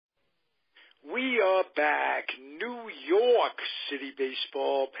We are back. New York City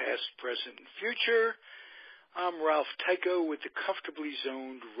baseball, past, present, and future. I'm Ralph Tyko with the Comfortably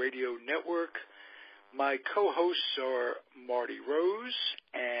Zoned Radio Network. My co-hosts are Marty Rose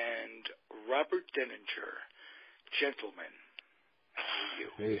and Robert Deininger. Gentlemen, how are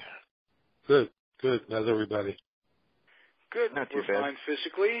you? Hey. Good. How's everybody? Good. Not too We're bad. fine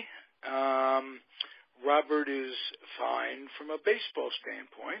physically. Robert is fine from a baseball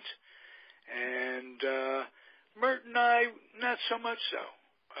standpoint. And Mert and I, not so much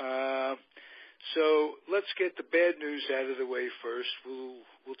so. So let's get the bad news out of the way first.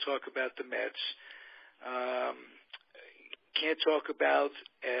 We'll talk about the Mets. Can't talk about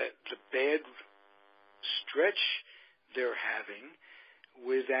the bad stretch they're having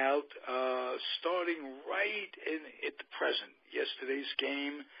without starting right at the present. Yesterday's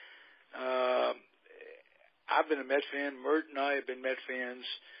game. I've been a Met fan. Mert and I have been Met fans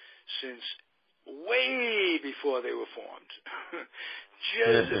since way before they were formed.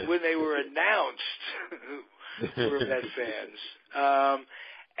 Just when they were announced, we're Met fans.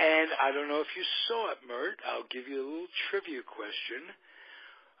 And I don't know if you saw it, Mert. I'll give you a little trivia question.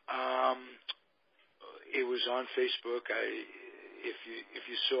 It was on Facebook. If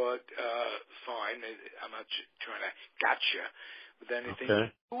you saw it, fine. I'm not trying to gotcha with anything.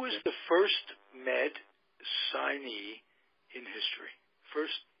 Okay. Who was the first Met signee in history?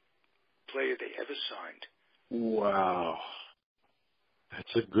 First player they ever signed. Wow.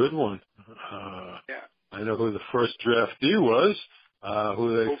 That's a good one. Yeah. I know who the first draftee was,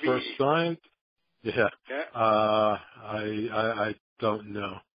 who they OBE. first signed. Yeah. Yeah. I don't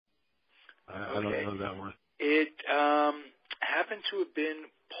know. I don't Okay. know that one. It happened to have been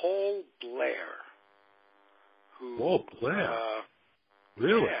Paul Blair. Paul Blair?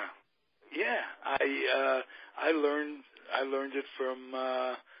 Really? Yeah. I learned it from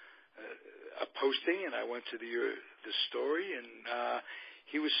a posting, and I went to the story, and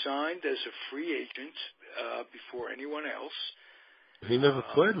he was signed as a free agent before anyone else. He never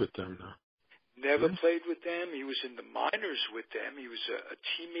played with them, though. Never played with them. He was in the minors with them. He was a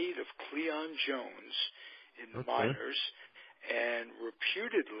teammate of Cleon Jones in the minors, and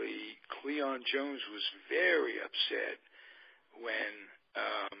reputedly, Cleon Jones was very upset when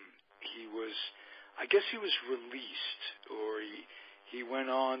he was, I guess he was released, or he went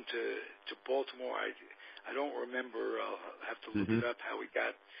on to Baltimore. I don't remember. I'll have to look it up how he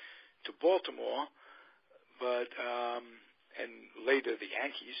got to Baltimore, but and later the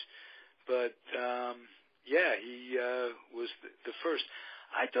Yankees. But he was the first.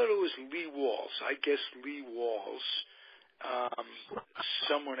 I thought it was Lee Walls. I guess Lee Walls.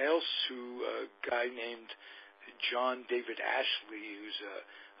 Someone else a guy named John David Ashley, who's a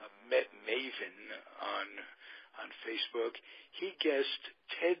Met maven on Facebook. He guessed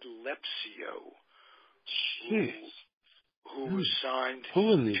Ted Lepsio, who was signed to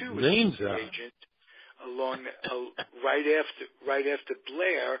as an agent along right after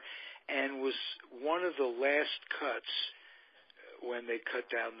Blair, and was one of the last cuts when they cut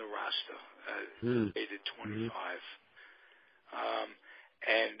down the roster, made it 25.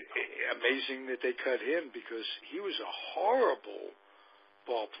 And amazing that they cut him, because he was a horrible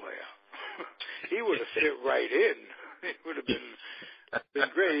ball player. He would have fit right in. It would have been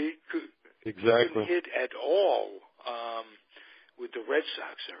great. He couldn't hit at all with the Red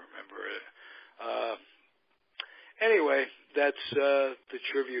Sox, I remember. Anyway, that's the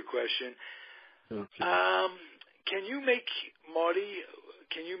trivia question. Okay. Can you make, Marty,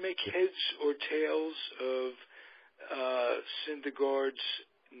 heads or tails of Syndergaard's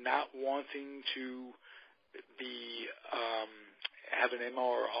not wanting to be have an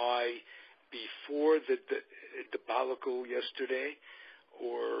MRI before the debacle yesterday,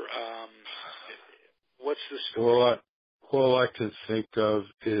 or what's the story? All I can think of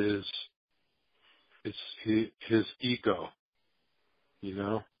is his ego. You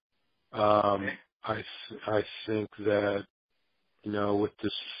know, I think that, with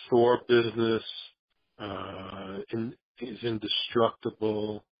this Thor business, he's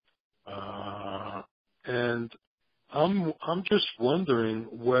indestructible, and I'm just wondering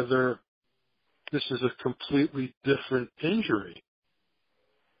whether this is a completely different injury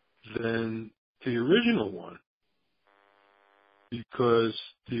than the original one, because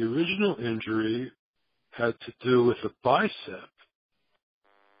the original injury had to do with a bicep,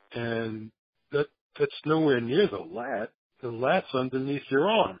 and that's nowhere near the lat. The lat's underneath your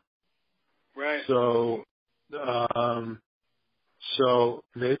arm. Right. So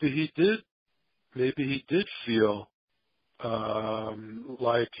maybe he did feel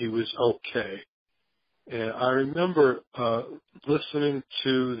like he was okay. And I remember listening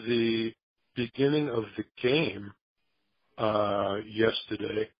to the beginning of the game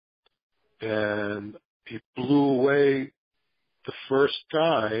yesterday, and he blew away the first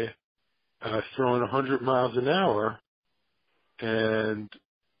guy throwing 100 miles an hour. And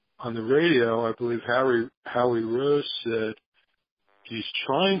on the radio, I believe Howie Rose said he's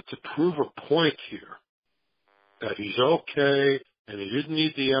trying to prove a point here, that he's okay and he didn't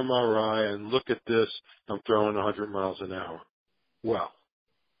need the MRI, and look at this, I'm throwing 100 miles an hour. Well,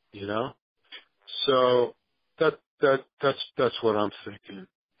 you know, so that's what I'm thinking.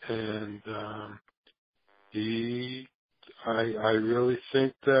 And I really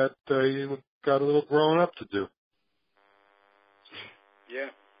think that he got a little growing up to do. Yeah.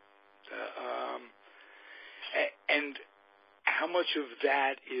 And how much of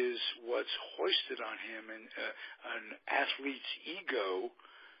that is what's hoisted on him, and an athlete's ego,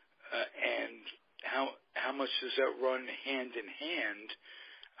 and how much does that run hand in hand?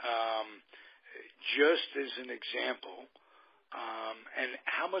 Just as an example, and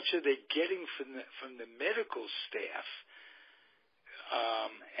how much are they getting from the medical staff?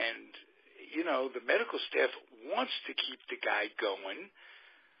 And you know, the medical staff wants to keep the guy going.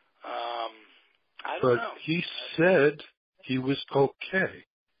 I don't know. But he said he was okay.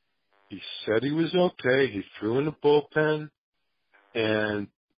 He said he was okay. He threw in the bullpen, and,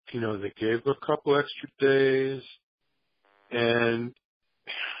 you know, they gave him a couple extra days. And,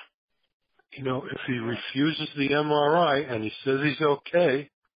 you know, if he refuses the MRI and he says he's okay,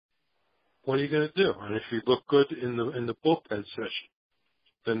 what are you going to do? And if he looked good in the bullpen session,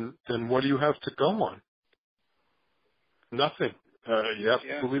 then what do you have to go on? Nothing. You have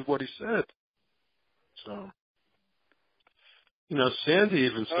to believe what he said. So, you know, Sandy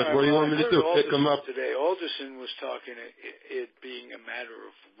even said, what do you want me to do? Pick him up? Today, Alderson was talking it being a matter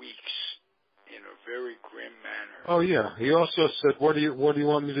of weeks in a very grim manner. Oh, yeah. He also said, what do you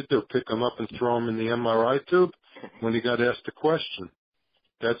want me to do? Pick him up and throw him in the MRI tube? When he got asked the question.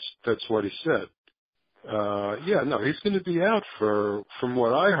 That's what he said. Yeah, no, he's going to be out from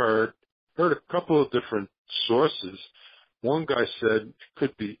what I heard a couple of different sources. One guy said it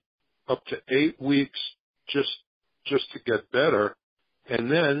could be up to 8 weeks just to get better,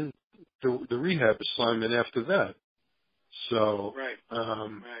 and then the rehab assignment after that. So, right.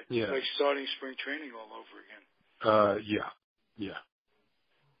 Yeah, like starting spring training all over again. Yeah.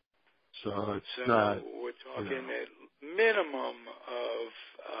 So it's not. We're talking a minimum of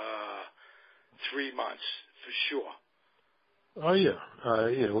 3 months for sure. Oh yeah,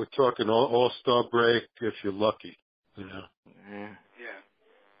 you know, we're talking all-star break if you're lucky, you know. Yeah.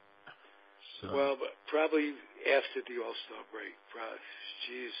 So. Well, but probably after the All-Star break.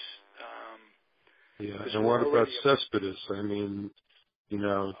 Yeah, and what about Cespedes? I mean, you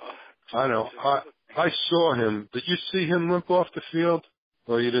know, I know. I saw him. Did you see him limp off the field,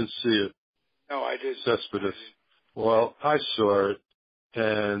 or you didn't see it? No, I didn't. Cespedes. Well, I saw it,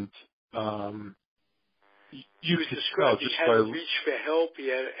 and you could tell just by. He had to reach for help. He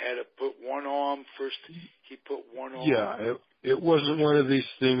had to put one arm first. He put one arm. Yeah, it wasn't one of these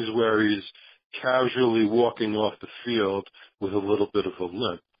things where he's casually walking off the field with a little bit of a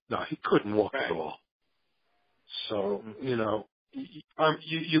limp. No, he couldn't walk at all. So, you know,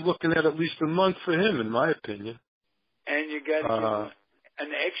 you're looking at least a month for him, in my opinion. And you got to give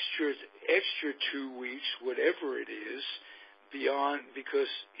an extra 2 weeks, whatever it is, beyond, because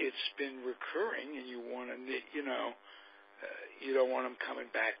it's been recurring, and you want to, you know, you don't want him coming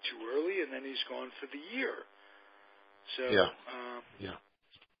back too early, and then he's gone for the year. So,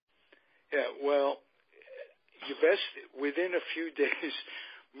 yeah, well, you best, within a few days,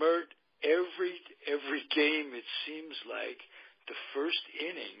 Mert, every game, it seems like the first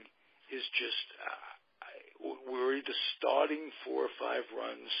inning is just, we're either starting 4 or 5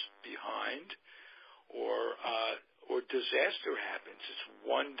 runs behind, or disaster happens. It's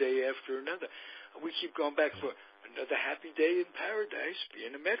one day after another. We keep going back for another happy day in paradise.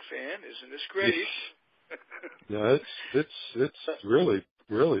 Being a Met fan, isn't this great? Yeah, it's really,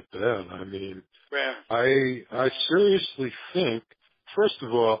 really bad. I mean, I seriously think, first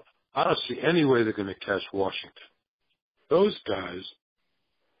of all, I don't see any way they're going to catch Washington. Those guys,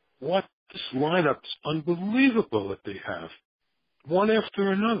 this lineup is unbelievable that they have. One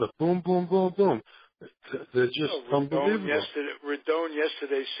after another. Boom, boom, boom, boom. They're just unbelievable. Rodon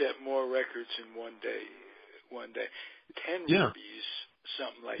yesterday set more records in one day. 10 ribbies,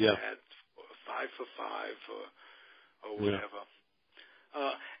 something like that. 5 for 5 or whatever.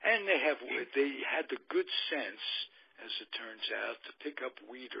 And they had the good sense, as it turns out, to pick up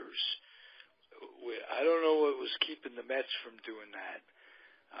Wieters. I don't know what was keeping the Mets from doing that.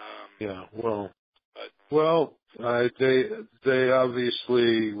 Yeah, well, Well, they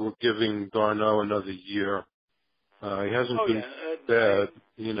obviously were giving Darno another year. He hasn't Oh been yeah, bad,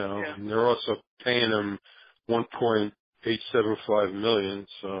 yeah. and they're also paying him $1.875 million.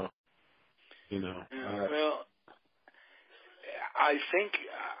 So, Yeah. Well, I think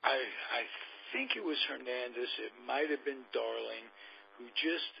I think it was Hernandez. It might have been Darling, who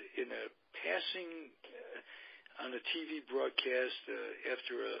just in a passing on a TV broadcast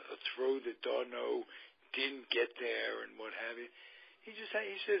after a throw that Darno didn't get there and what have you. He said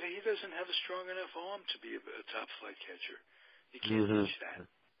he doesn't have a strong enough arm to be a top flight catcher. You can't teach that.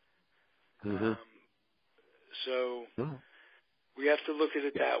 So we have to look at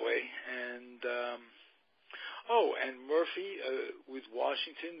it that way. And and Murphy with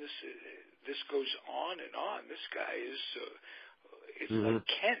Washington. This goes on and on. This guy is it's like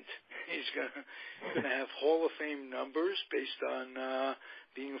Kent. He's gonna have Hall of Fame numbers based on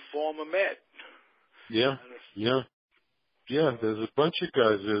being a former Met. Yeah. There's a bunch of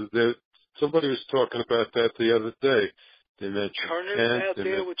guys. Somebody was talking about that the other day. They mentioned Turner's Kent, out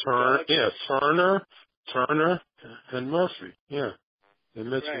there with Turner, the Turner, and Murphy. Yeah, they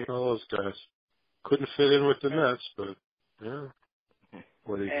mentioned all those guys. Couldn't fit in with the Mets, but yeah.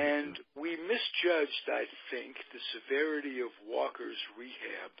 And we misjudged, I think, the severity of Walker's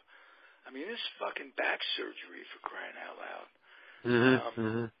rehab. I mean, this fucking back surgery, for crying out loud.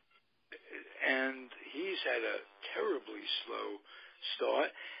 And he's had a terribly slow start.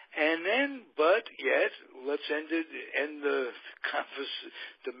 And then, but yet, let's end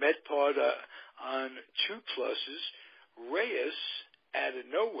the Met part on two pluses. Reyes, out of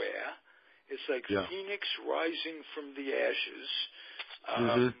nowhere, it's like Phoenix rising from the ashes.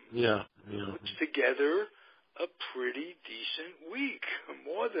 Puts together a pretty decent week,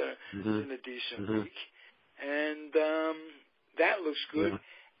 more than a decent week. And that looks good.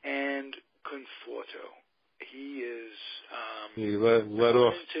 And Conforto, he is. He led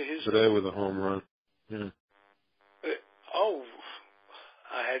off today with a home run. Yeah.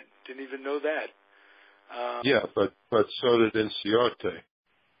 I didn't even know that. But so did Inciarte.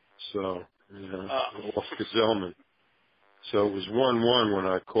 So off Gazelman. So it was 1-1 when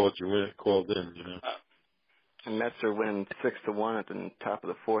I called in. And Mets are winning 6-1 at the top of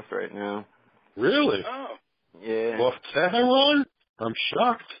the fourth right now. Really? Oh. Yeah. Off Tehran? I'm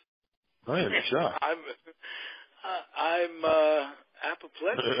shocked. I am shocked. I'm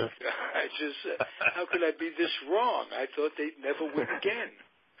apoplectic. I just, how could I be this wrong? I thought they'd never win again.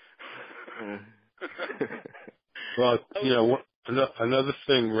 Well, another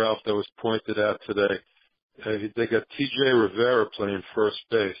thing, Ralph, that was pointed out today, they got T.J. Rivera playing first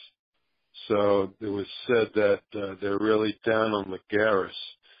base. So it was said that they're really down on Lagares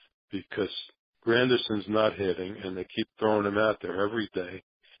because Granderson's not hitting, and they keep throwing him out there every day.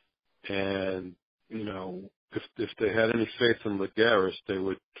 And, if they had any faith in Lagares, they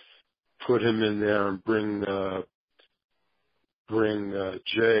would put him in there and bring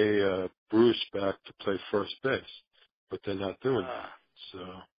Jay Bruce back to play first base. But they're not doing that.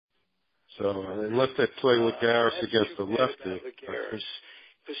 So unless they play Lagares against the lefty.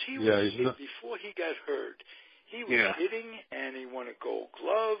 Because he was before he got hurt, he was hitting and he won a Gold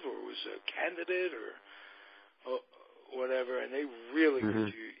Glove or was a candidate or whatever, and they really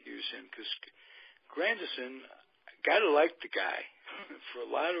could use him because Granderson, gotta like the guy for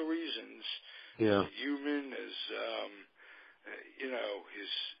a lot of reasons. Yeah, human is,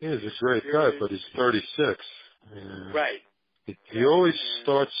 he's a great guy, but he's 36. Right. He always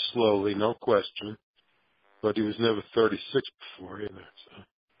starts slowly, no question, but he was never 36 before either. So.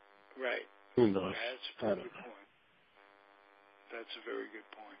 Right. Who knows? That's a very good point. That's a very good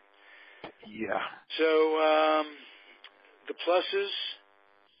point. Yeah. So, the pluses,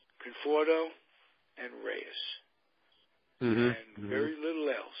 Conforto and Reyes. And very little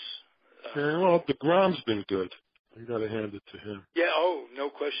else. Well, DeGrom's been good. You got to hand it to him. Yeah, no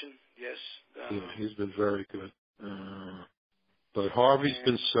question. Yes. He's been very good. But Harvey's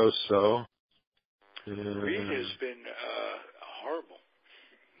been so-so. Reed has been horrible.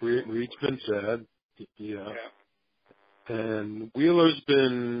 Reed's been bad. Yeah. And Wheeler's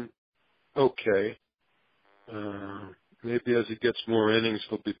been okay. Maybe as he gets more innings,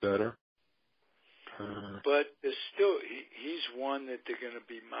 he'll be better. But there's still, he's one that they're going to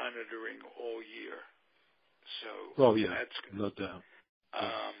be monitoring all year. So that's no doubt.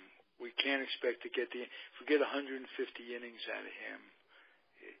 We can't expect to get if we get 150 innings out of him,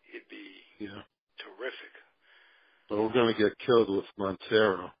 it'd be terrific. But we're going to get killed with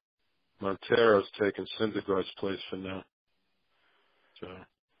Montero. Montero's taking Syndergaard's place for now. So,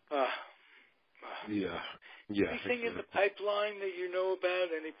 Yeah. Anything in the Exactly. pipeline that you know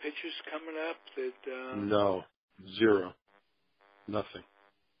about? Any pitchers coming up that? No, zero, nothing.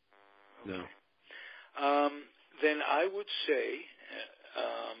 Okay. No. Then I would say,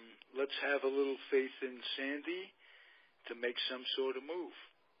 let's have a little faith in Sandy to make some sort of move.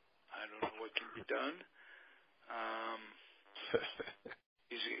 I don't know what can be done.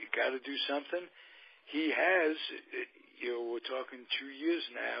 He's got to do something. He has, we're talking 2 years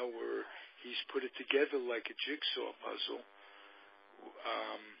now where he's put it together like a jigsaw puzzle,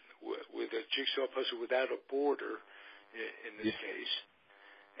 with a jigsaw puzzle without a border in this case.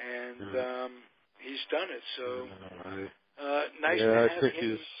 And he's done it. So nice to have him. I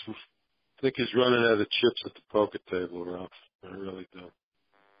think he's running out of chips at the poker table, Ralph. I really do.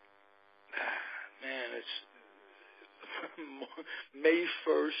 Man, it's May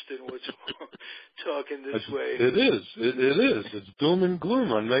 1st, and we're talking this way. It is. It is. It's doom and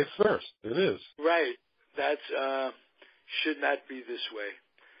gloom on May 1st. It is. Right. That's should not be this way.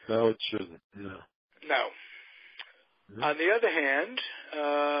 No, it shouldn't. No. No. On the other hand,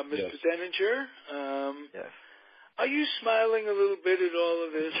 Mr. Deininger, yes. Are you smiling a little bit at all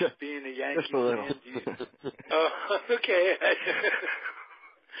of this, being a Yankee just a little. fan? Okay.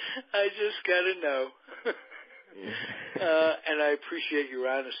 I just got to know. And I appreciate your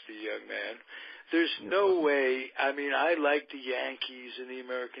honesty, young man. There's no way. I mean, I like the Yankees in the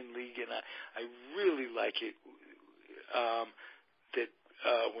American League, and I really like it that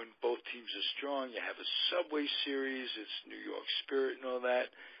when both teams are strong, you have a Subway Series, it's New York spirit and all that.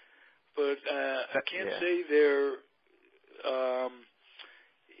 But I can't say they're.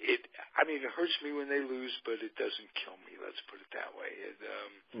 It hurts me when they lose, but it doesn't kill me. Let's put it that way.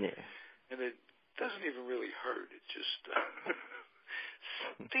 And it doesn't even really hurt. It just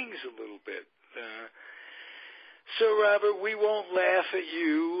stings a little bit. So, Robert, we won't laugh at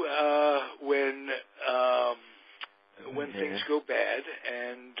you when things go bad,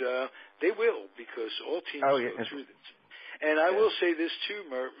 and they will, because all teams go through this. And I will say this too,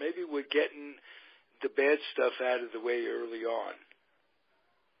 Mert. Maybe we're getting the bad stuff out of the way early on.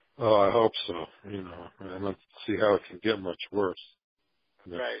 Oh, I hope so. I don't see how it can get much worse.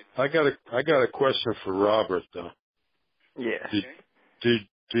 Right. I got a question for Robert though. Yeah.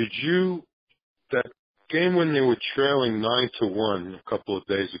 Did you, that game when they were trailing 9-1 a couple of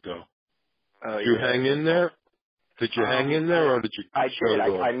days ago? Did you hang in there? Did you hang in there, or did you? I did.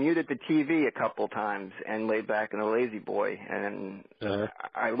 I muted the TV a couple times and laid back in a lazy boy, and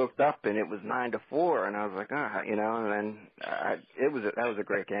I looked up and it was 9-4, and I was like, and then that was a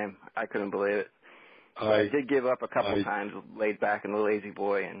great game. I couldn't believe it. I did give up a couple times, laid back in the lazy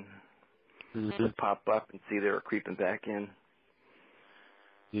boy, and would pop up and see they were creeping back in.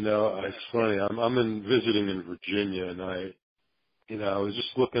 It's funny. I'm visiting in Virginia, and I was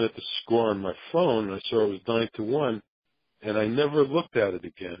just looking at the score on my phone, and I saw it was 9-1, and I never looked at it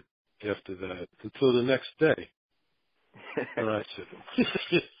again after that until the next day. And I said,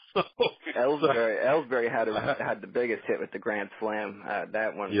 Ellsbury had the biggest hit with the grand slam.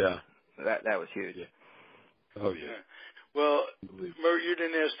 That one, that was huge. Yeah. Oh yeah. Well, Mert, you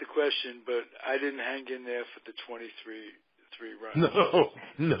didn't ask the question, but I didn't hang in there for the 23 runs.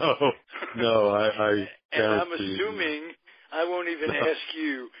 No. I and I'm assuming. I won't even ask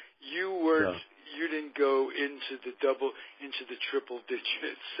you. You weren't. You didn't go into the triple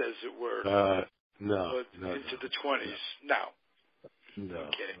digits, as it were. No. Into the 20s. No.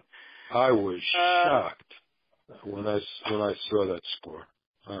 Okay. I was shocked when I saw that score.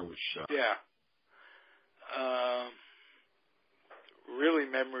 I was shocked. Yeah. Really,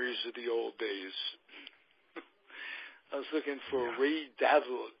 memories of the old days. I was looking for Ray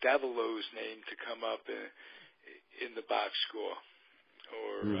Davilo's name to come up in the box score,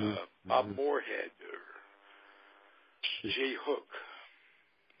 or Bob Moorhead, or Jay Hook.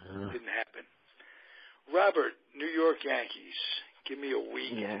 Didn't happen. Robert, New York Yankees. Give me a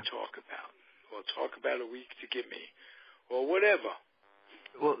week to talk about, or talk about a week to give me, or whatever.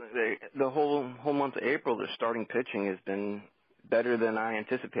 Well, the whole month of April, their starting pitching has been better than I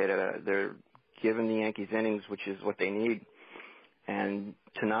anticipated. They're giving the Yankees innings, which is what they need. And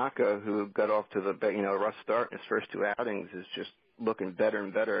Tanaka, who got off to the rough start in his first two outings, is just looking better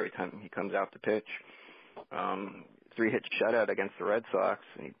and better every time he comes out to pitch. 3-hit shutout against the Red Sox,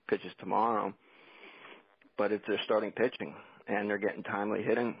 and he pitches tomorrow. But it's their starting pitching, and they're getting timely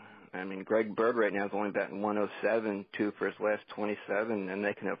hitting. I mean, Greg Bird right now is only batting 107, 2 for his last 27, and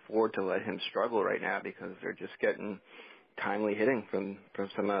they can afford to let him struggle right now because they're just getting timely hitting from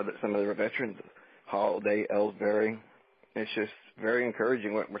some of the veterans, Holiday, Ellsbury. It's just very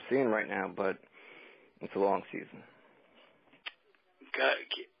encouraging what we're seeing right now, but it's a long season.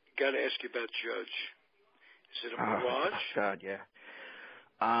 Got to ask you about Judge. Is it a mirage? God, yeah.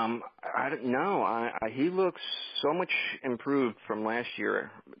 I don't know. He looks so much improved from last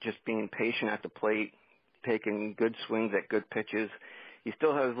year, just being patient at the plate, taking good swings at good pitches. He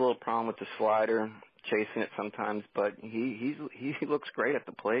still has a little problem with the slider, chasing it sometimes, but he looks great at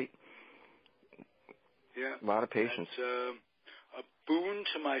the plate. Yeah. A lot of patience. That's a boon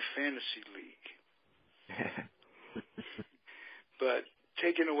to my fantasy league. But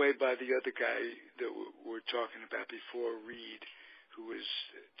taken away by the other guy that we're talking about before, Reed, who has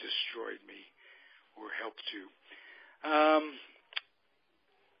destroyed me or helped to.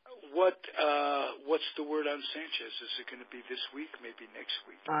 What's the word on Sanchez? Is it going to be this week? Maybe next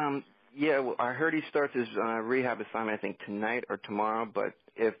week? Yeah, well, I heard he starts his rehab assignment, I think, tonight or tomorrow. But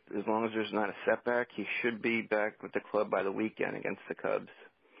as long as there's not a setback, he should be back with the club by the weekend against the Cubs.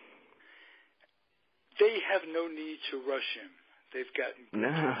 They have no need to rush him. They've gotten good.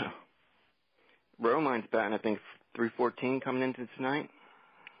 No. Romine's batting, I think, 314 coming into tonight.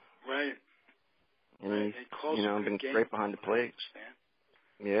 Right. And he's, been great behind the plate.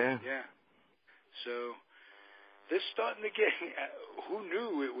 Yeah. Yeah. So they're starting to get. Who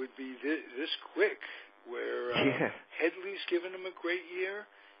knew it would be this quick? Where Headley's given him a great year.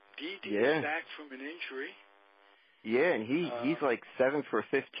 Didi is back from an injury. Yeah, and he's like 7 for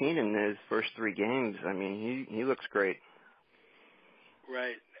 15 in his first 3 games. I mean, he looks great.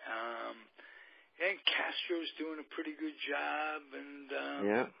 Right. And Castro's doing a pretty good job, and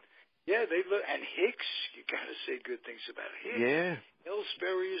they look. And Hicks, you got to say good things about Hicks. Yeah.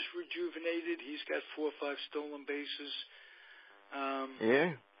 Ellsbury is rejuvenated. He's got 4 or 5 stolen bases.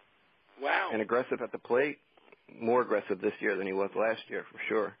 Wow. And aggressive at the plate. More aggressive this year than he was last year, for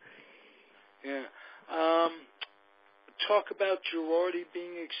sure. Yeah. Talk about Girardi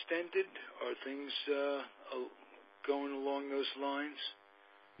being extended. Are things going along those lines?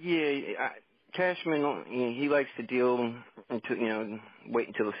 Yeah, Cashman, he likes to deal until wait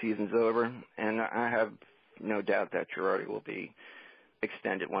until the season's over, and I have no doubt that Girardi will be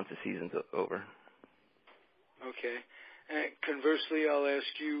extended once the season's over. Okay. And conversely, I'll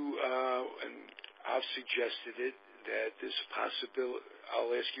ask you, and I've suggested it, that there's a possibility.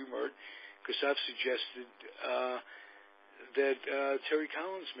 I'll ask you, Mert, because I've suggested that Terry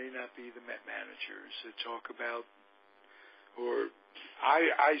Collins may not be the Met manager. So talk about, or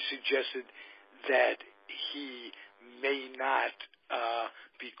I suggested that he may not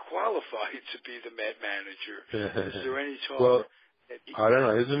be qualified to be the Met manager. Is there any talk? Well, I don't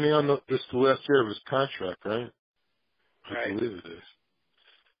know. Isn't he on this the last year of his contract, right? I believe it is.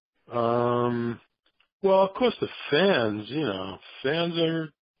 Well, of course, the fans,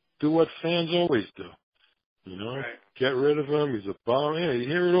 do what fans always do. Get rid of him. He's a bum. Yeah, you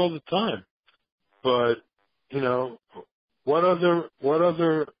hear it all the time. But, what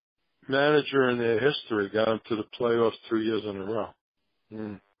other manager in their history got them to the playoffs 2 years in a row?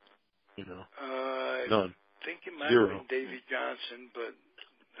 None. I think it might have been Davy Johnson, but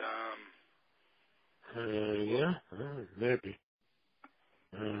maybe.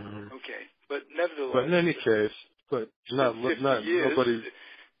 Okay, but nevertheless. But in any case, nobody.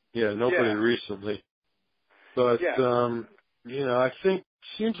 Yeah, nobody recently. But I think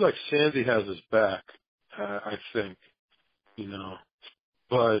seems like Sandy has his back. I think,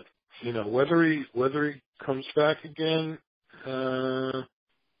 but whether he comes back again,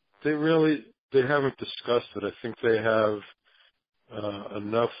 they haven't discussed it. I think they have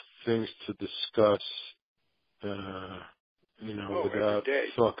enough things to discuss, without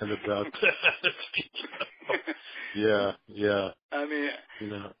talking about that. Yeah. I mean,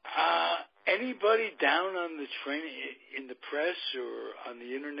 anybody down on the training in the press or on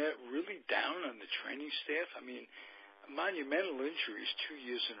the internet really down on the training staff? I mean, monumental injuries 2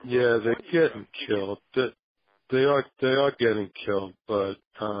 years in a row. Yeah, they're getting killed. They are getting killed, but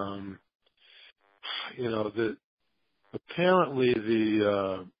apparently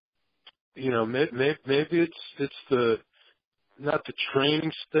maybe it's the not the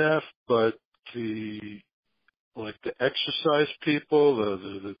training staff, but the exercise people,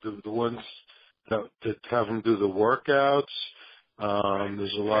 the ones that have them do the workouts.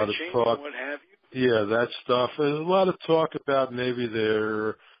 There's a lot of talk. What have you? Yeah, that stuff. There's a lot of talk about maybe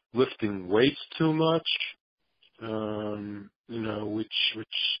they're lifting weights too much, which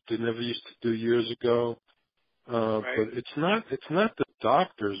they never used to do years ago. But it's not the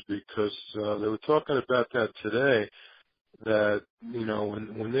doctors, because they were talking about that today. That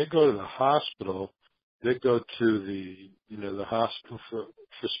when they go to the hospital, they go to the hospital for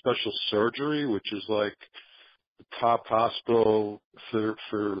special surgery, which is like the top hospital for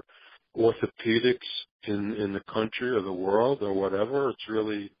orthopedics in the country or the world or whatever. It's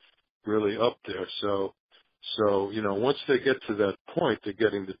really, really up there. So So, once they get to that point, they're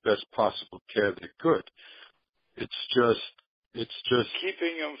getting the best possible care they could. It's just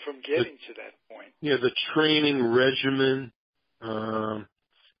keeping them from getting to that point. Yeah, the training regimen,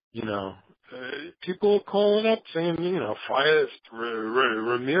 people are calling up saying, fire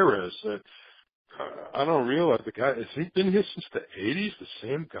Ramirez. I don't realize the guy, has he been here since the 80s, the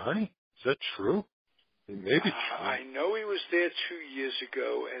same guy? Is that true? It may be true. I know he was there 2 years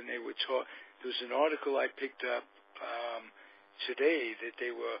ago, and they were there was an article I picked up today that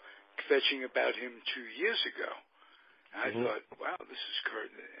they were fetching about him 2 years ago. I thought, wow, this is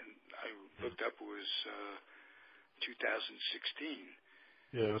current. And I looked up, it was 2016.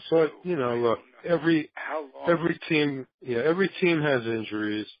 Yeah, so, look, every team has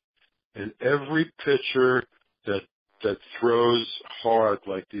injuries, and every pitcher that throws hard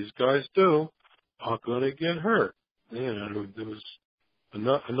like these guys do are going to get hurt. There was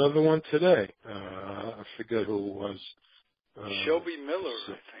another one today. I forget who it was. Shelby Miller, I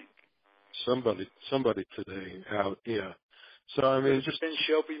think. Somebody today out. Yeah. So I mean, just been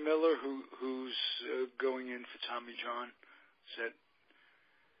Shelby Miller who's going in for Tommy John. Is that?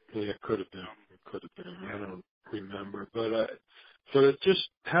 Yeah, it could have been. I don't remember, but it just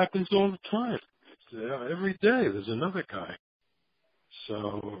happens all the time. Every day there's another guy.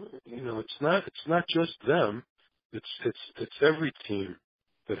 So it's not just them. It's every team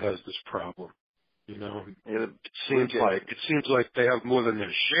that has this problem. It seems like they have more than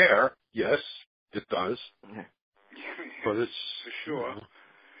their share. Yes, it does. But it's for sure.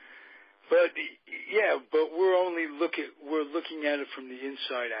 But we're looking at it from the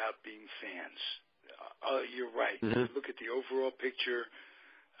inside out, being fans. You're right. Mm-hmm. Look at the overall picture.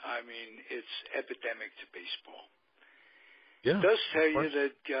 I mean, it's epidemic to baseball. Yeah, it does tell you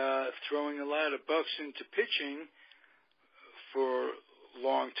that throwing a lot of bucks into pitching for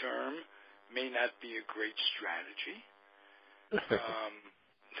long term may not be a great strategy.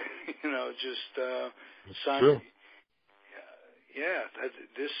 True.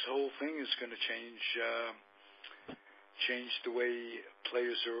 This whole thing is going to change the way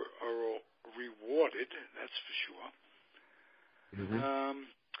players are rewarded. That's for sure. Mm-hmm.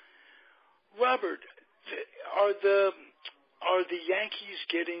 Robert, are the Yankees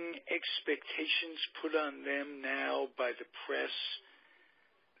getting expectations put on them now by the press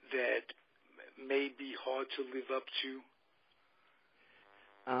that may be hard to live up to?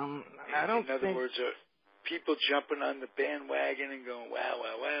 I don't think. In other words, are people jumping on the bandwagon and going,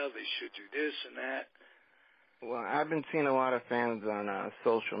 wow, they should do this and that? Well, I've been seeing a lot of fans on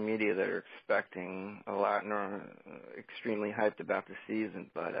social media that are expecting a lot and are extremely hyped about the season,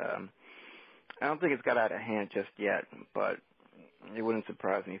 but I don't think it's got out of hand just yet, but it wouldn't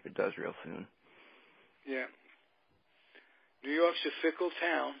surprise me if it does real soon. Yeah. New York's a fickle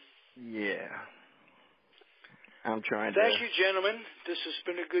town. Yeah. I'm trying Thank you, gentlemen. This has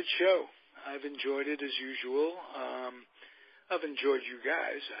been a good show. I've enjoyed it as usual. I've enjoyed you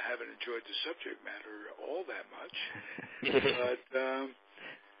guys. I haven't enjoyed the subject matter all that much. But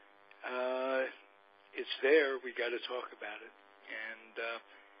it's there. We got to talk about it. And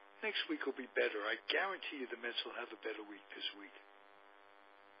next week will be better. I guarantee you the Mets will have a better week this week.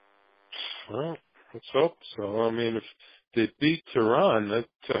 Well, let's hope so. I mean, if they beat Tehran,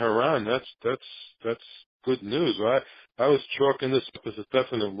 that's good news. I was chalking this up as a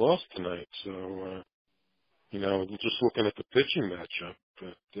definite loss tonight. So, just looking at the pitching matchup.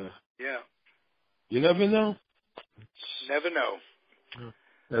 But yeah, you never know. Never know.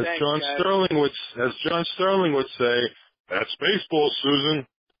 As John Sterling would say, that's baseball, Susan.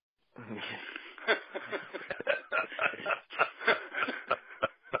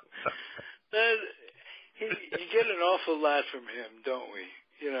 You get an awful lot from him, don't we?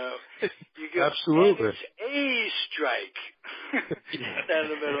 You get Absolutely. It's a strike down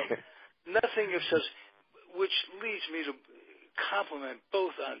the middle. Nothing of such, which leads me to compliment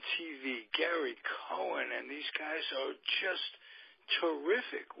both on TV Gary Cohen, and these guys are just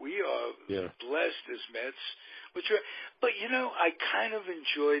terrific. We are blessed as Mets. But I kind of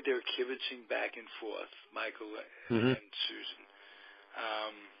enjoyed their kibitzing back and forth, Michael and Susan.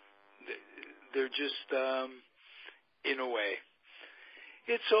 They're just, in a way,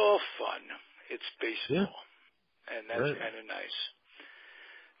 it's all fun. It's baseball, and that's kind of nice.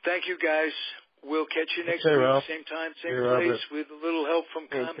 Thank you, guys. We'll catch you next week, Ralph. same time, same place, with a little help from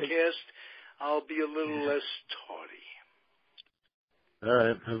Comcast. I'll be a little less tardy. All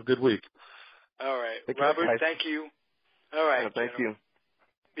right. Have a good week. All right. Robert, thank you. All right. Thank you.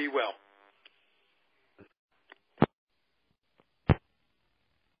 Be well.